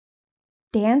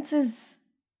Dance is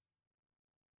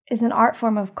an art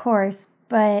form, of course,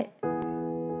 but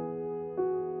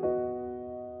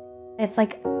it's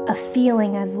like a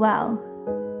feeling as well.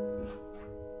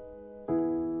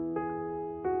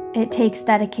 It takes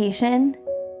dedication,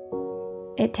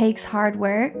 it takes hard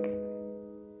work,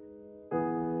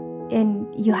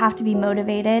 and you have to be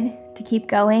motivated to keep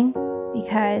going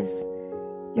because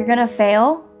you're gonna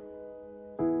fail,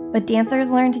 but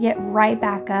dancers learn to get right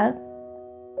back up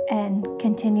and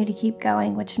continue to keep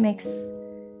going, which makes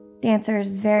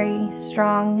dancers very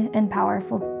strong and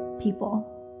powerful people.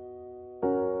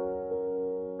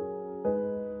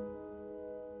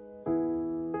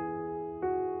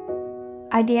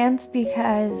 I dance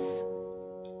because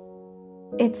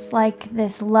it's like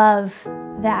this love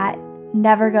that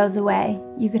never goes away.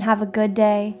 You can have a good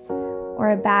day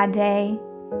or a bad day,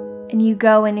 and you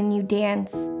go in and you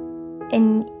dance,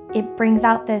 and it brings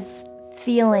out this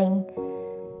feeling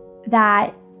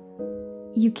that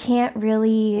you can't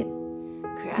really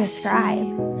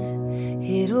describe.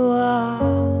 Hit a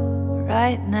wall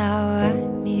right now. I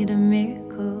need a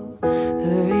miracle.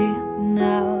 Hurry up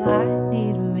now. I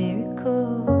need a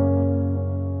miracle.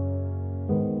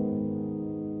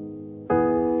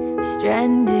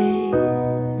 Stranded,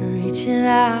 reaching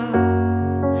out.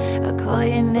 I call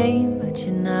your name, but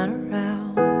you're not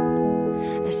around.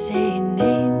 I say your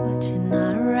name, but you're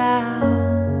not around.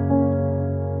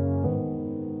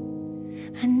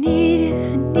 I need it,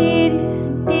 I need it, I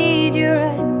need you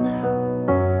right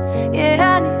now.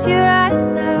 Yeah, I need you right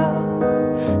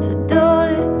now. So don't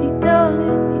let me, don't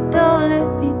let me, don't let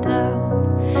me down.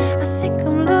 I think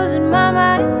I'm losing my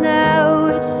mind now.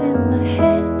 It's in my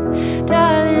head,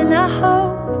 darling. I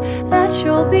hope that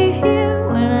you'll be here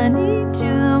when I need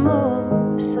you the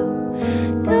most. So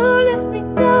don't let me,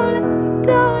 don't let me,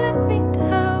 don't let me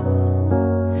down.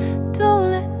 Don't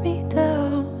let me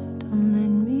down, don't let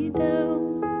me down.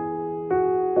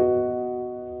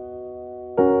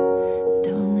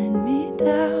 Don't let me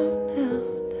down, down,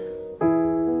 down.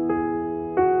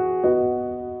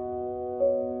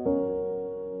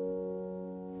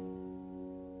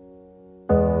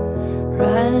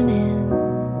 Running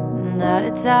out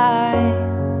of time.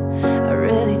 I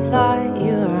really thought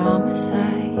you were on my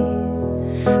side,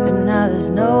 but now there's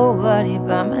nobody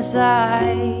by my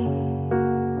side.